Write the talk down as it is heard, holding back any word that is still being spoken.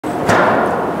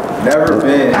Never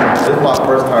been. This is my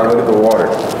first time. Look at the water.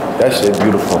 That shit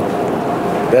beautiful.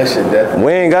 That shit definitely.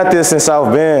 We ain't got this in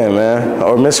South Bend, man,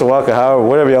 or Mishawaka, however,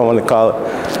 whatever y'all want to call it.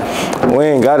 We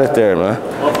ain't got it there, man.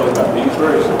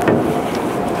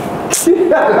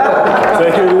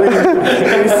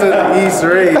 East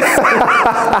race.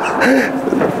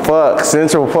 Fuck,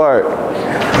 Central Park.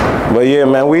 But yeah,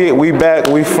 man, we back.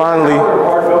 We finally.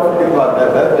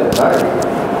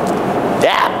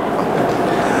 Yeah.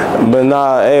 But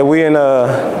nah, hey, we in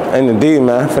the D,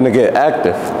 man. Finna get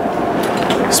active.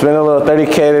 Spend a little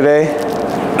 30K today.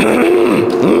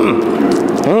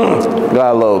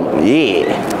 Got a little, yeah.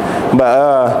 But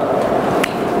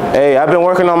hey, I've been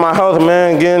working on my health,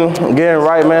 man, getting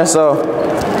right, man. So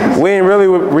we ain't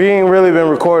really been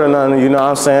recording nothing, you know what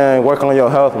I'm saying? Working on your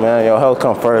health, man. Your health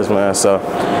come first, man. So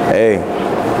hey,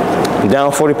 I'm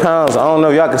down 40 pounds. I don't know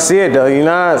if y'all can see it though, you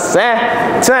know what I'm saying?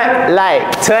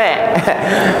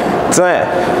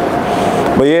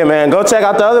 But yeah, man, go check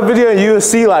out the other video and you'll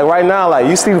see, like right now, like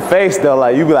you see the face though,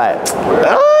 like you be like,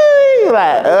 oh,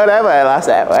 that man, I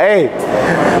said, hey.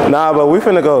 Nah, but we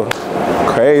finna go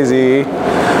crazy.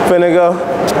 Finna go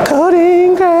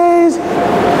coding crazy.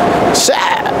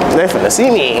 Shit, they finna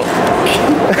see me.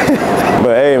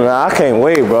 But hey, man, I can't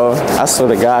wait, bro. I swear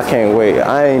to God, I can't wait.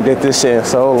 I ain't did this shit in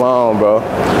so long, bro.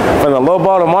 From the low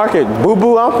ball to market,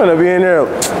 boo-boo, I'm finna be in there,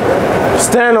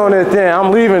 stand on this thing. I'm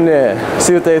leaving there.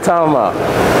 See what they talking about.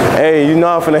 Hey, you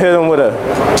know I'm finna hit them with a,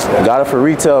 got it for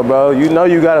retail, bro. You know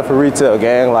you got it for retail,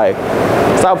 gang. Like,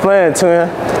 stop playing, twin.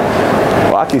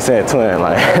 Well, I keep saying twin,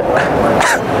 like,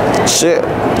 shit.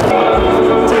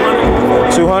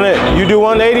 200. You do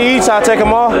 180 each, I'll take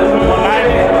them all.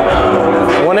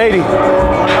 180.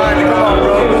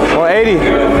 180.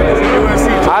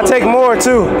 I'll take more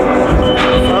too. We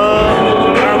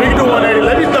can do 180.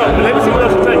 Let me see what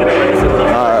else you're taking.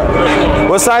 Alright.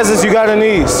 What sizes you got in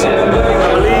these? I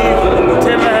believe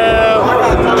 10 and a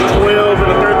half, 12,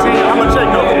 and a 13. How much check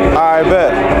though? Alright,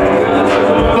 bet.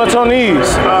 How much on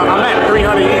these? I'm at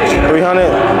 300 each.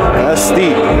 300? That's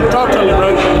steep. Talk to me,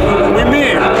 bro. We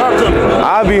men. Talk to me.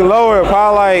 I'll be lower,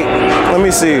 probably like, let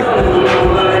me see.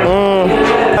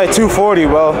 Like 240,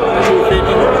 bro.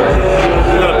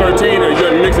 250. You got a 13, or you got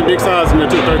to mix a big size in the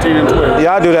 213 and 12.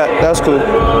 Yeah, I'll do that. That's cool.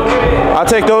 I'll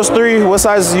take those 3. What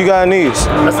sizes you got in these?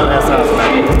 That's a that size.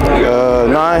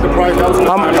 9. The price, that was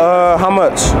How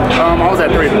much? I was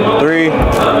at 3. 3.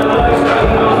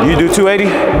 You do 280?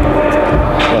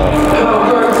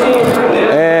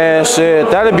 And shit,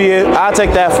 that'll be it. I'll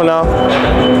take that for now.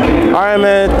 All right,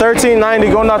 man. 1390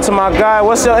 going out to my guy.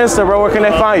 What's your Insta, bro? Where can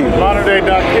they find you?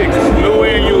 Modernday.kicks. New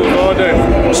way and use all day.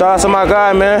 Shout out to my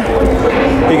guy, man.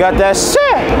 He got that shit.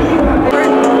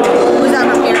 Was that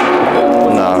from here?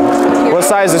 No. What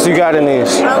sizes you got in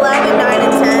these? 11, 9,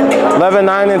 and 10. 11,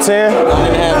 9, and 10? 9 and a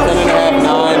half, 10 and a half,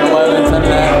 9, 11, 10 and a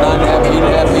half, 9 and a half, 8 and a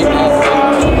half, 8 and a half.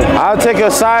 I'll take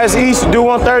a size each, do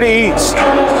 130 each.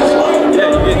 Yeah,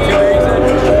 you get 2 eggs in.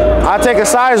 I'll take a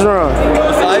size run.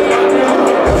 What size?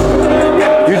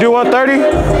 You do 130? I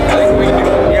think we can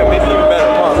do, yeah, maybe even better.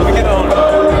 Come on, let me get on.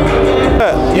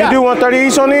 You do 130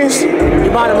 each on these? You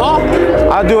buy them all?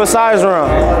 I'll do a size run.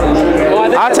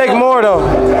 Well, I'll take more though.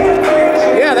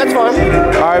 Yeah, that's fine.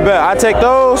 All right, bet. I take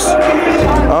those.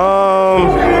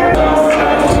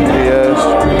 Yes,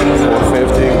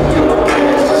 450.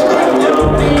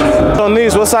 On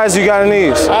these, what size you got in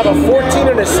these? I have a 14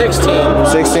 and a 16.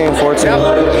 16, 14. Yep.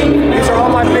 These are all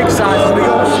my big sizes.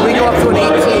 We go up to an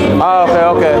 18. Oh,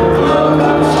 okay.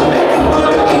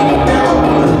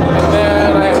 And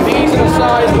then I have these in a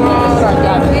size run. I've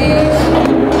got these.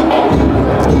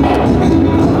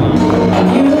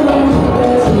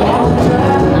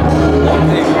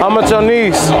 How much on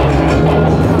these?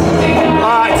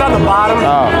 It's on the bottom.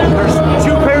 Oh. There's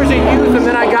 2 pairs of youth, and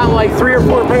then I got like 3 or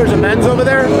 4 pairs of men's over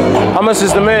there. How much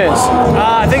is the men's?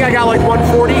 I think I got like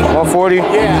 140. 140?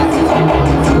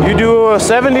 Yeah. You do a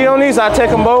 70 on these? I take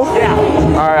them both? Yeah.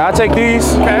 All right, I take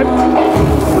these. Okay.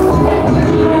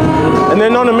 And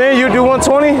then on the men, you do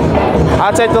 120?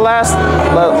 I take the last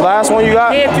one you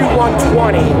got? Can't do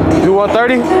 120. Do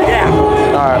 130? Yeah.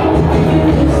 All right.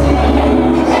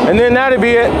 And then that'll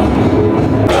be it.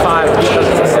 5 because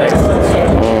it's a 6.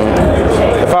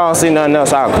 If I don't see nothing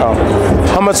else, I'll come.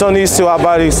 How much on these two? I'll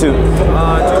buy these two.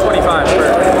 225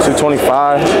 for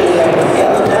 225.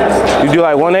 You do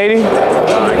like 180?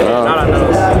 not on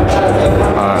those.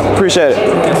 Alright, appreciate it.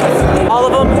 All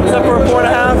of them except for a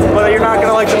 4.5, but you're not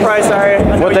gonna like the price, sorry.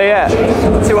 What they at?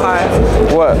 Too high.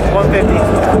 What? 150.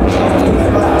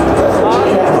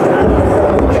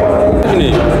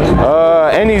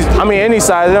 Any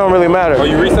size, it don't really matter. Are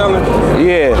you reselling?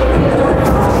 Yeah.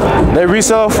 They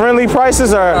resell friendly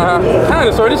prices or? Kind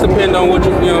of, sort of. Just depend on what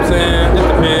you know what I'm saying. Just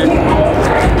depend.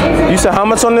 You said how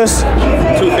much on this?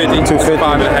 250. 250.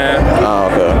 5.5. Oh,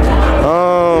 okay.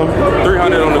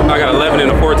 300 on the. I got 11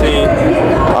 and a 14.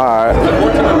 All right.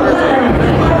 14 and 13.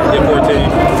 Yeah,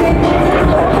 14.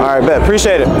 All right, bet.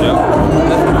 Appreciate it.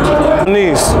 Yeah.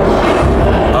 These.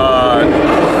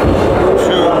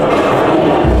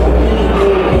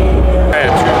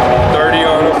 230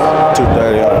 on them.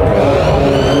 230.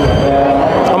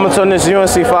 How much on this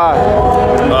UNC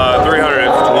 5?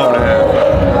 312 and a half.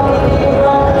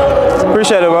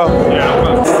 Appreciate it, bro.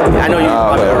 I know you're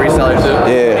a reseller too.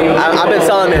 Yeah. I've been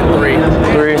selling it 3.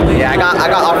 3. Yeah, I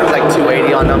got offers like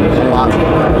 280 on them.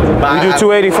 But You do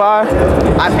 285?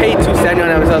 I paid 270 on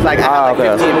them, so it's like I have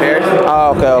like 15 pairs.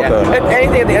 Oh, okay, okay. Yeah. If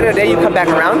anything, at the end of the day, you come back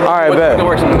around. All right, we bet. can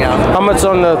work something out. How much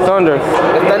on the Thunder?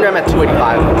 The Thunder, I'm at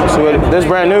 285. So this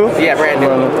brand new? Yeah, brand new.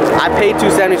 I paid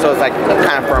 270, so it's like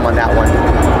kind of firm on that one.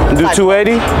 Do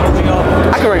 280? I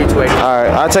can run you 280. All right,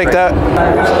 I'll take that.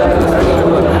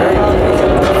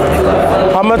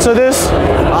 How much of this?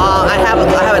 I have a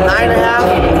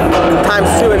 9.5 times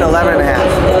 2 and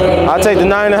 11.5. I'll take the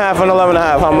 9.5 and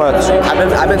 11.5. How much?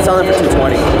 I've been selling for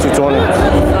 220. 220.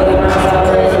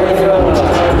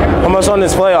 How much on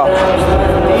this playoff?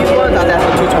 These ones, I'll ask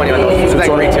for 220 on those. It's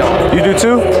like retail. You do 2?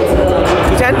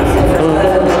 210?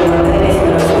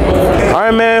 All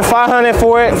right, man. 500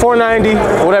 for it. 490.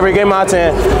 Whatever you gave me out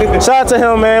 10. Shout out to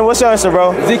him, man. What's your Insta,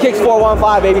 bro?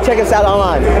 ZKicks415, baby. Check us out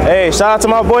online. Hey, shout out to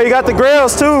my boy. You got the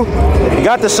grills too. You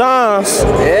got the Shans.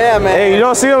 Yeah, man. Hey, you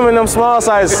don't see them in them small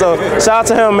sizes, so shout out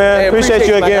to him, man. Hey, appreciate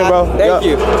you again, bro. Thank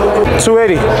you.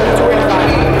 280.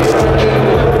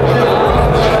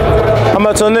 How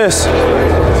much on this?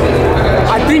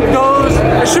 I think those,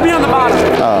 it should be on the bottom.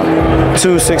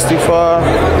 265.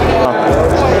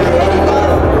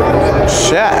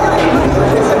 Shit.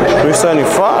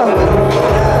 375.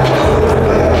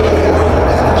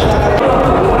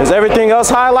 Is everything else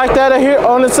high like that here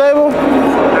on the table?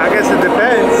 I guess it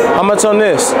depends. How much on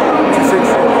this?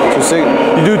 260.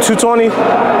 260. You do 220?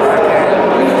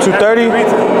 230?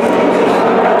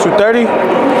 230?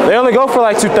 They only go for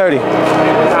like 230.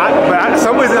 But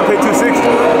somebody's gonna pay 260.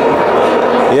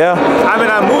 Yeah. I mean,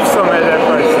 I moved some at that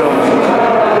price, so.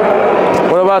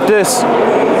 What about this?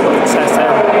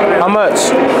 How much?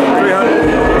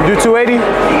 300. You do 280?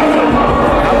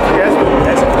 Yes,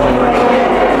 that's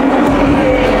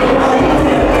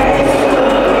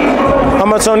How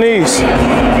much on these?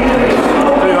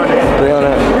 300.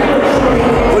 300.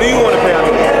 What do you want to pay on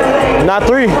it? Not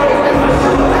 3.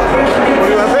 What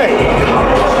do you want to pay?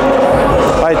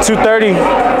 Like 230.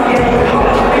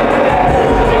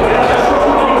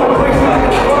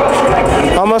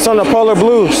 How much on the Polar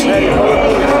Blues?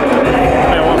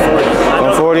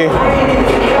 140.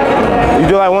 You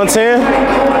do like 110?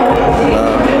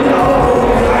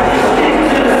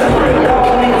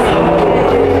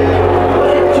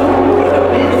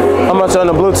 How much on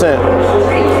the blue tent?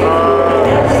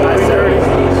 330.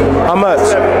 How much?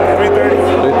 330.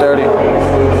 330.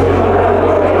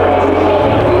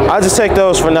 I'll just take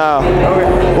those for now.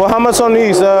 Okay. Well, how much on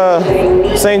these?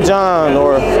 St. John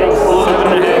or?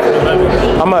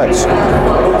 How much?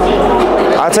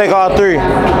 I'll take all 3.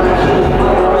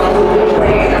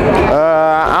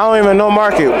 I don't even know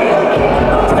market.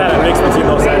 It's kind of mixed between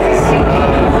those sizes.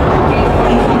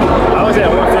 I was at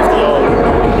 150 all.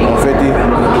 150.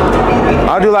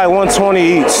 I'll do like 120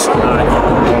 each.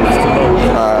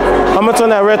 Alright. How much on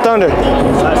that Red Thunder?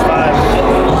 Size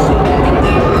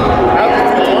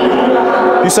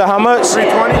 5. You said how much?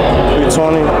 320.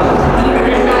 320.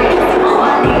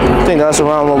 I think that's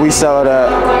around what we sell it at.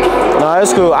 Nah,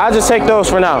 it's cool. I'll just take those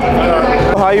for now.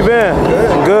 How you been?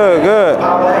 Good, good.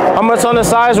 How much on the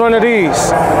size run of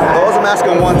these? Those I'm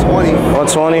asking 120.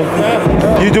 120.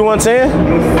 You do 110?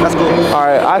 That's cool. All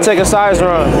right, I'll take a size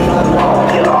run.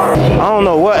 I don't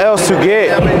know what else to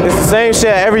get. It's the same shit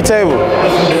at every table.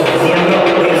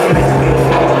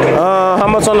 How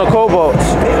much on the Cobalts?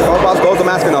 Those I'm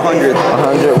asking 100.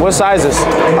 100. What sizes?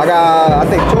 I got, I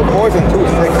think 2 4s and 2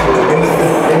 6s.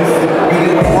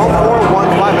 1 4, 1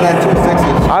 5, and then 2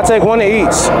 6s. I'll take one of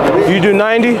each. You do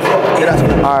 90? Yeah, that's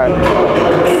good. All right.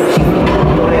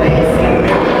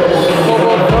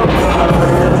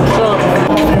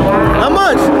 How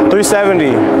much?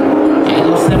 370.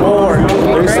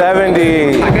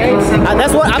 370.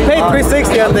 That's what I paid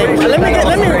 360. I think. Let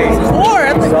me 4.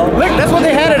 That's what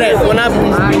they had it at.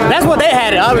 That's what they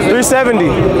had it, obviously. 370.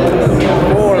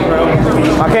 4, bro.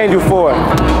 I can't do 4.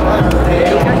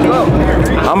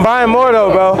 I'm buying more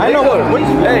though, bro. I know what.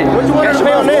 Hey, what you want to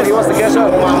pay on this? He wants to cash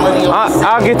out.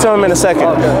 I'll get to him in a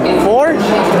second. 4?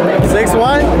 6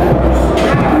 wide?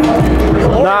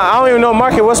 Nah, I don't even know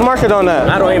market. What's market on that?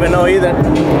 I don't even know either.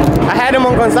 I had them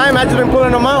on consignment. I just been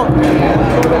pulling them out.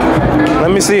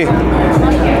 Let me see.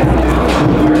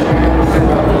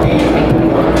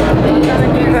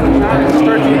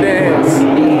 Turkey dance.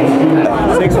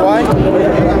 6 wide?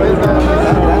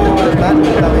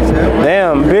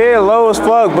 Damn, bid low as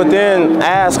fuck, but then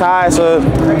ass high, so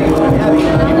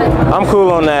I'm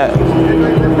cool on that.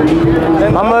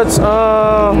 How much?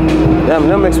 Damn,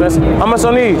 them expensive. How much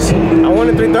on these? I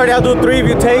wanted 330. I'll do 3 if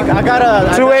you take. I got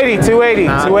a 280, 280,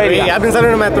 280. I've been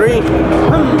selling them at 3.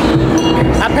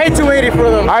 I paid 280 for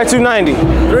them. All right, 290.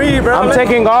 3, bro. I'm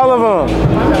taking all of them.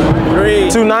 3.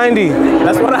 290.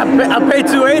 That's what I paid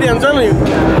 280. I'm telling you.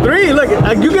 3. Look,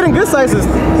 you getting good sizes.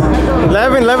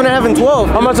 11, 11 and a half, and 12.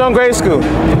 How much on grade school?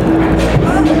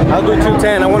 I'll do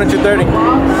 210. I wanted 230.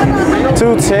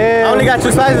 210. I only got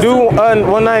 2 sizes. Do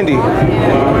 190.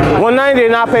 190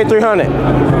 and I'll pay 300.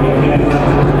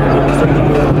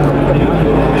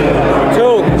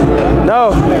 2.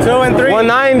 No. 2 and 3.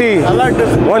 190. I like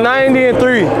this. 190 and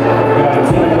 3.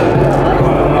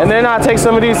 And then I'll take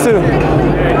some of these too.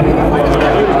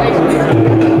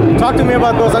 Talk to me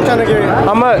about those. I'm trying to get.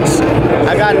 How much?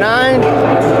 I got 9,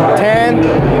 10,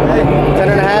 10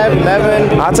 and a half,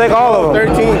 11. I'll take all of them.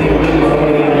 13.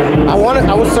 I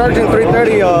was charging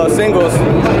 330 singles.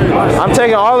 I'm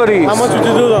taking all of these. How much would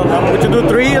you do though? Would you do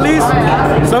 3 at least?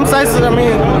 Some sizes, I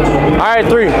mean. All right,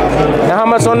 3. And how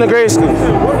much on the grade school?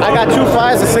 I got 2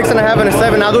 5s, a 6 and a half, and a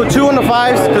 7. I'll do 2 on the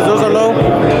 5s because those are low,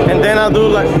 and then I'll do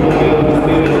like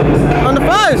on the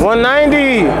 5s.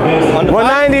 190.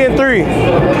 190 and 3.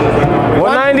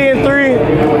 190 and 3.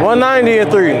 190 and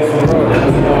 3.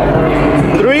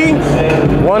 3.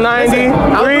 190.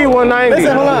 3. 190.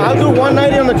 Listen, hold on. I'll do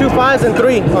 190 on the 2 5s and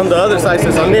 3 on the other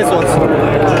sizes on these ones.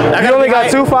 You only got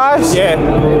 2 5s? Yeah.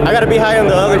 I gotta be high on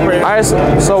the other pair. All right, so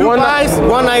 2 5s,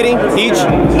 190 each,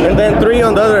 and then 3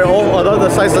 on the other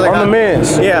sizes. On the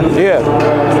men's? Yeah. Yeah.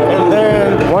 And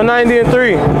then 190 and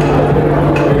 3.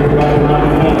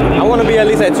 I want to be at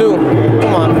least at 2.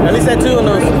 Come on, at least at 2 on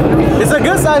those. It's a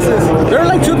good sizes. They're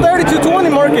like 230, 220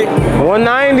 market.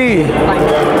 190.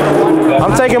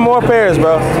 I'm taking more pairs,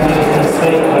 bro.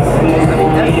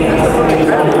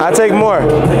 I take more.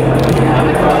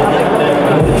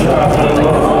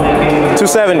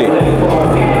 270.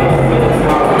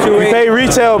 You pay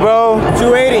retail, bro.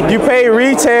 280. You pay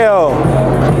retail.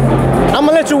 I'm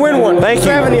gonna let you win one. Thank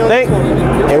you.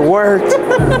 It worked.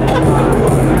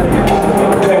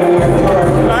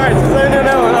 Alright, so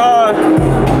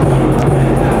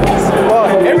well,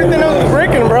 everything else is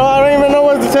breaking, bro. I don't even know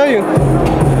what to tell you.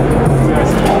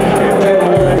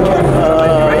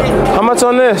 How much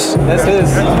on this? This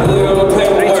is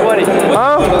 320.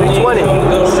 Huh? 320.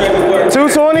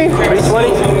 220? 320.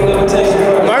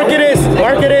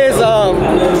 Market is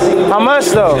How much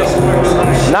though?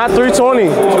 Not 320.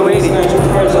 280.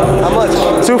 How much?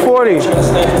 240.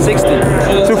 60.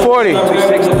 240.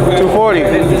 240.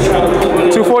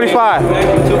 245.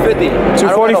 250.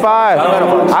 245.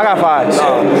 I got 5s.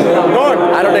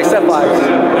 I don't accept 5s.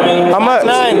 How much?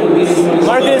 9.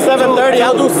 Market is 730.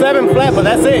 I'll do 7 flat, but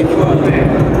that's it.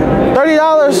 $30?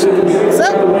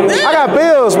 I got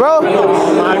bills, bro.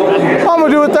 I'm gonna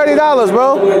do with $30,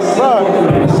 bro.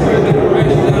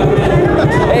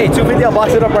 Hey, 250, I'll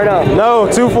box it up right now. No,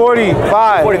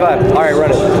 245. 45. All right,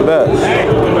 run it. Bet.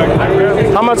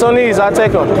 How much on these? I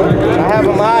take them. I have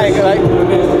them high.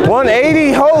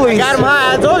 180? Holy. I got them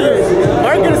high. I told you.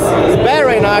 Market is bad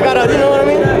right now. I gotta, you know what I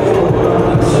mean?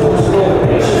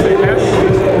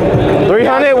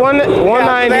 300,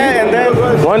 190, and then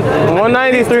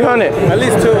 190, 300. at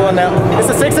least 2 on that. It's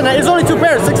a 6 and a half. It's only 2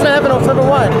 pairs. 6 and a half and 7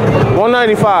 wide.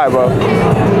 195, bro.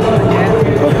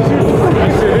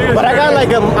 But I got like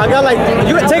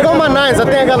you can take all my 9s. I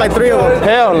think I got like 3 of them.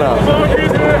 Hell no.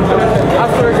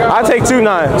 I take 2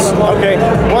 9s. Okay,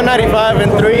 195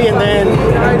 and 3, and then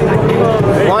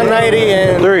 190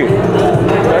 and 3.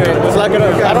 Okay, let's lock it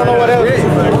up. I don't know what else.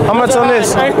 How much on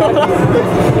this?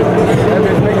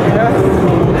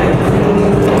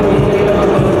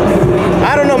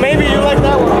 I don't know. Maybe you like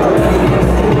that one.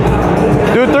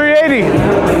 Do 380.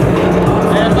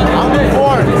 I'll do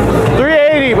 4.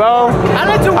 380, bro. I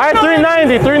let you win. All right,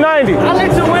 390, 390. I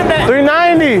let you win that.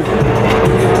 390.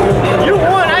 You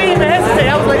won. I didn't even hesitate.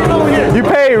 I was like, come over here. You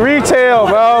pay retail,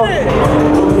 bro.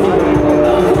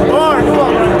 4. Come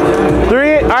on, bro.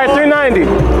 3. All right, 390.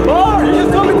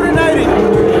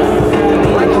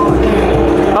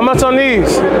 much on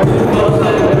these?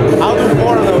 I'll do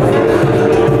 4 of those.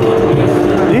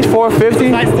 These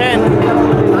 450? Size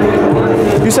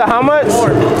 10. You said how much? 4.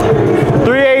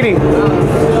 380.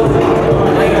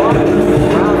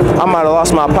 I might have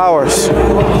lost my powers.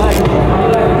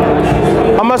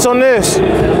 How much on this?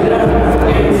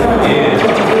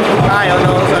 I don't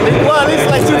know. Well, at least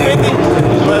like 250.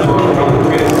 But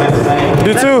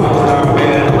Do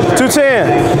 210.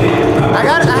 I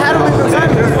had them in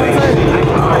consignment.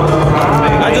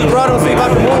 I just brought them to see if I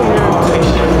can move them here.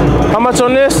 How much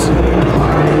on this?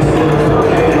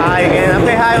 High again. I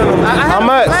pay high on them. How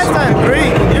much? Last time, 3.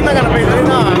 You're not gonna pay 3.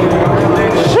 No.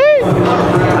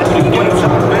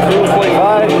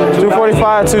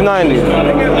 245, 290.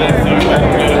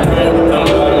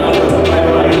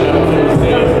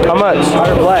 How much?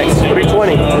 Blacks,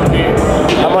 320.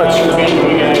 How much?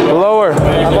 Lower.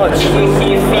 How much?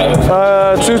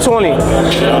 220.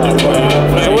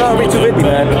 So we're already 250,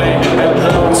 man.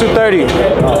 230.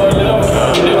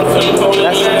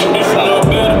 That's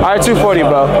All right, 240,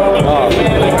 bro.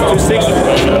 260.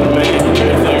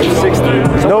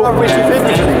 260. So Nope. we're already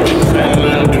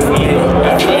 250 for these.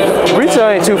 Retail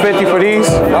ain't 250 for these.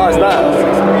 No, it's not.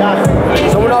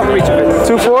 So we're not reaching it.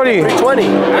 240. 320.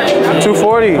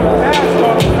 240.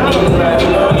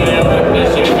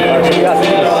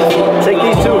 Take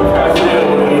these two.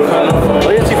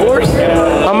 Loyalty Force?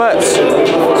 How much?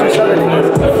 270.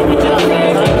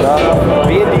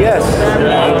 BNDS.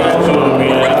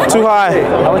 Too high.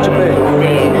 How much you pay?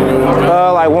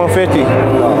 Like 150.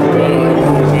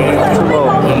 Too low.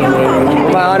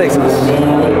 My Onyxes.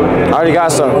 I already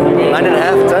got some.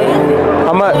 9.5, 10.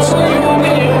 How much?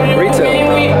 Retail.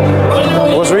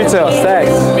 What's retail?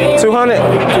 Stacks. 200?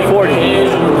 240.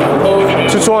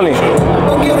 220.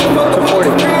 240.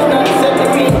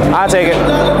 I'll take it.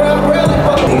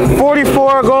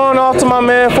 44 going off to my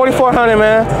man. 4400,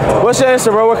 man. What's your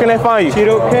Insta, bro? Where can they find you?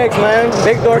 Cheeto Kicks, man.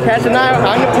 Big door catching out.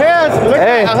 100 pairs. Look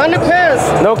Hey. at 100 pairs.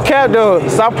 No cap, dude.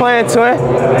 Stop playing, twin.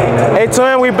 Hey,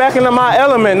 twin, we back into my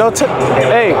element.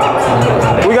 Hey,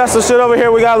 we got some shit over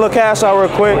here. We got a little cash out real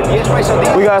quick.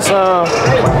 We got some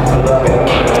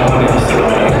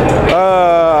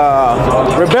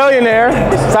Rebellionaire.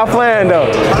 Stop playing though.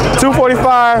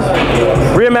 245.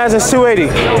 Reimagine's 280.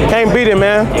 Can't beat it,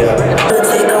 man.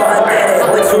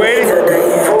 280?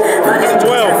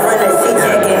 12.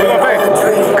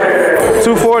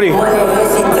 240.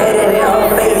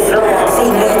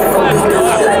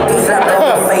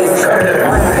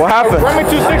 What happened? Run me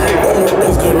 260.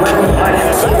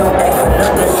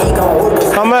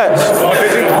 How much?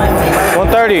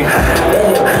 130.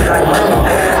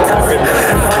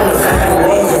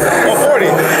 140.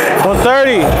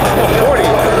 130. 40.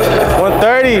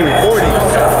 130. 40.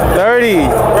 30.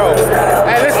 Bro.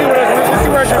 Hey, let's see where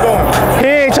you're going. He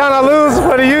ain't trying to lose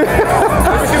for the youth.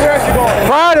 Let's see where you're going.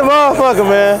 Fry the motherfucker,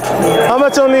 man. How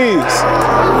much on these?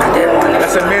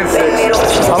 That's a men's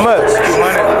 6. How much? 200.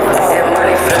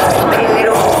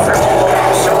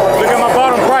 Look at my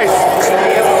bottom price.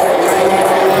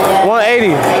 180.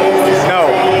 No.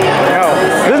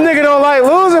 This nigga don't like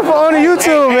losing on the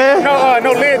YouTube, man.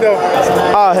 No lid though.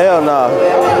 Oh, hell no.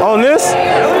 On this?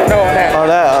 No on that. On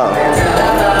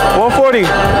that, 140.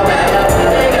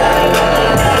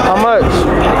 How much?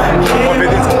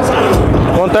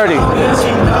 130.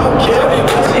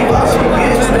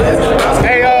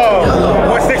 Hey,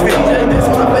 160.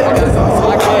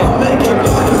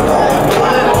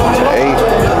 Hey.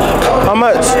 How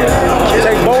much?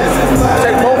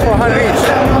 Take both for 100 each.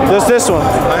 Just this one.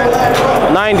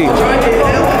 90.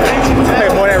 Pay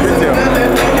more than retail.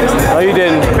 No, you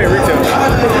didn't. Pay retail.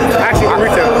 Actually, the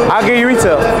retail. I'll give you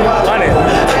retail.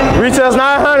 100. Retail's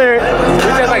 900.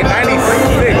 Retail's like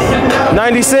 96.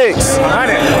 96.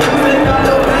 100.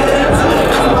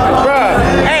 Bruh.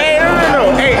 Hey,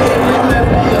 no. Hey.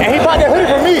 And he bought that hoodie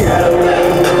for me. 100.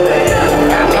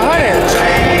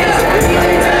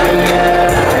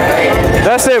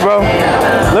 That's it, bro.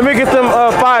 Let me get them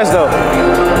fives though.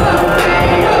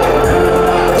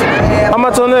 How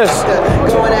much on this?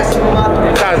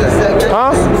 Sizes.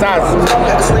 Huh? Sizes.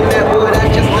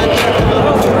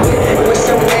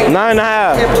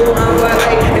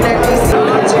 9.5.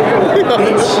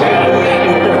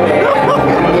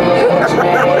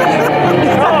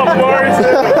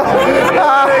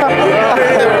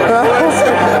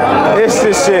 It's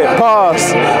this shit.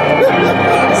 Pause.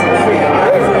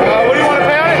 What do you want to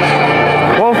pay on it?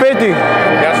 150.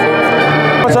 That's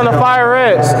cool. What's on the fire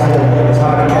reds? Got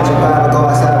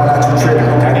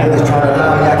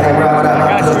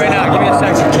you right now. Give me a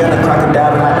second.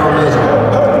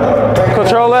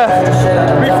 Control left.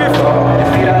 350.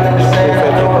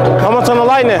 How much on the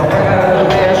lightning?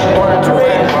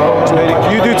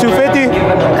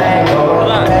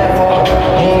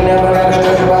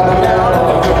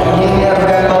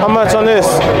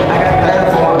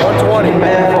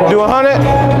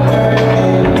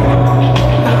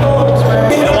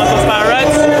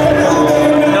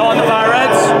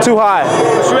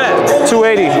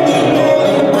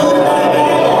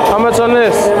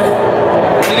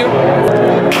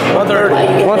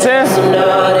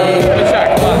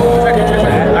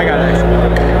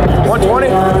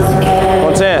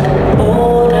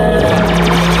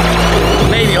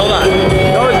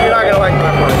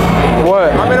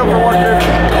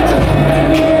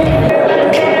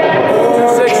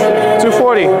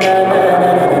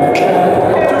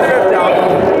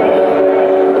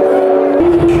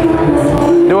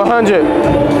 100.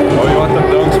 Oh, you want the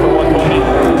dunks for 120?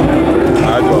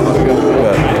 I'll do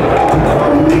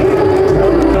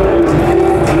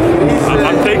 100.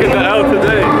 I'm taking the L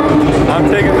today. I'm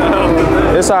taking the L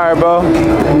today. It's all right, bro.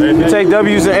 You take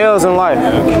W's and L's in life.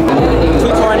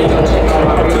 220.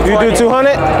 You do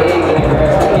 200?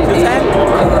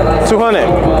 210. 200.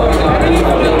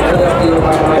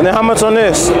 And then how much on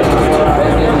this?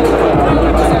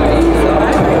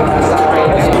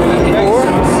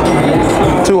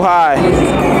 Too high.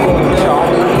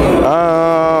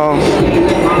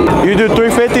 You do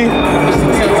 350?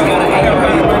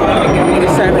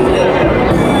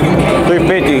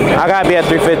 350. I gotta be at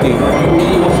 350.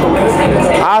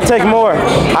 I'll take more.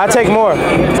 I'll take more.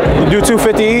 You do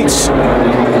 250 each?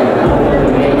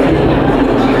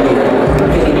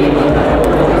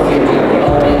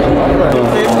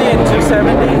 250 and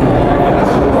 270.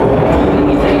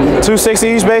 260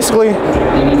 each, basically.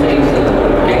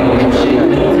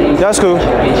 That's cool.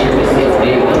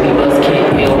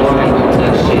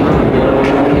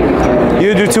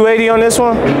 You do 280 on this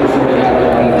one?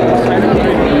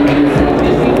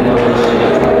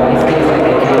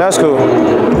 That's cool.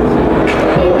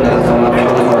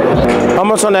 How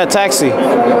much on that taxi?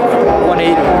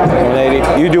 180.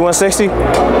 180. You do 160?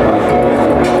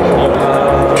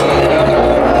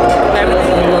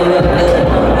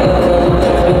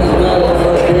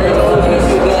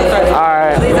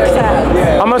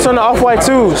 How much on the off-white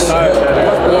 2s?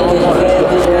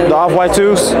 The off-white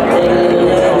 2s?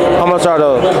 How much are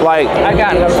those? Like, I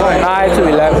got 9 to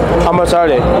 11. how much are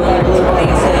they?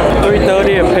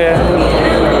 330 a pair.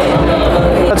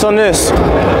 What's on this?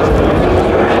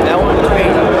 That one's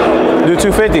Do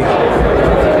 250.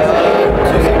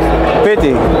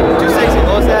 50. 260.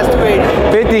 Lowest that's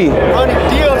 280. 50. Running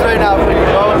deals right now for you,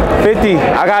 bro. 50.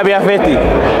 I gotta be at 50.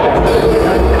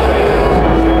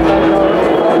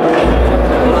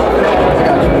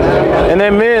 And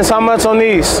then men's, how much on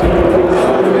these?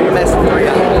 That's 3.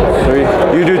 3.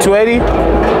 You do 280?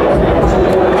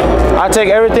 I take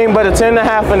everything but a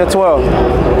 10.5 and a 12. Yeah.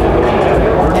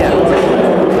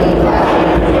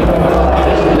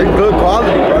 They're good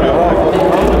quality, bro.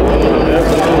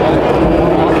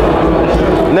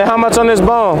 And then how much on this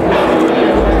bone?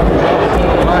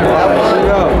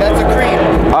 That's a cream.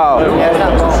 Oh. Yeah, it's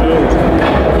not bone.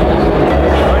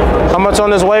 How much on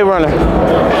this wave runner?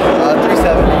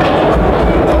 370.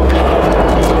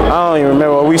 I don't even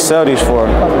remember what we sell these for.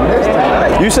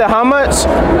 You said how much?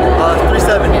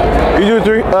 370. You do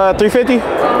 350?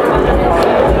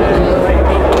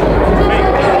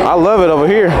 I love it over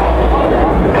here.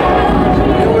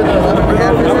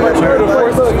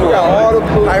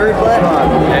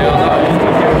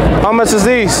 How much is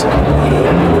these?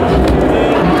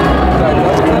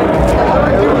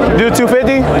 Do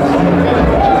 250?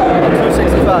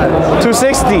 265.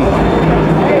 260.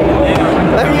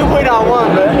 Let me wait on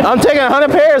one, man. I'm taking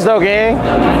 100 pairs though, gang.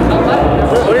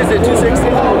 What is it, 260?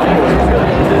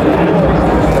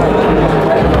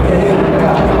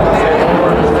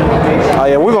 Oh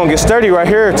yeah, we're gonna get sturdy right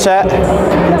here, chat.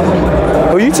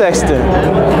 Who you texting?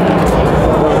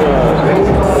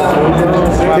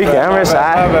 He camera shy.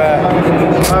 My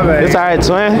bad. It's alright,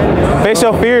 twin. Face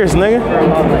your fears, nigga.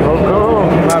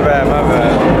 My bad.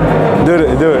 Do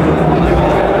it.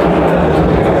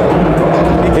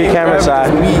 He camera shy.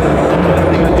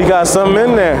 He got something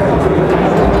in there.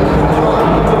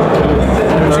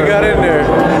 What you got in there?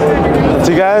 What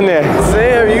you got in there?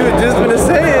 Sam, you was just gonna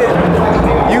say it.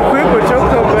 You quick with your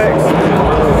comebacks.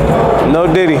 No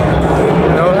Diddy.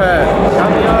 No hat.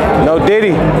 No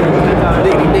Diddy.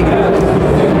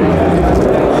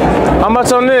 How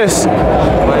much on this?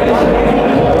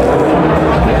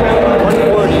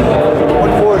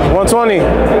 120.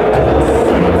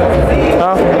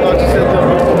 Huh?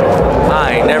 I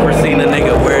ain't never seen a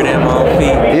nigga wear them on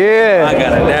feet. Yeah. I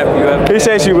gotta dap you up.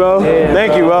 Appreciate you, bro.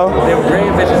 Thank you, bro. Them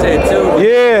green bitches had too.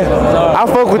 Yeah. I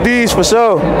fuck with these for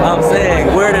sure. I'm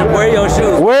saying, wear your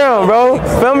shoes. Wear them, bro.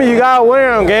 Feel me? You gotta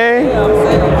wear them, gang.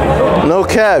 No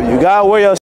cap. You gotta wear your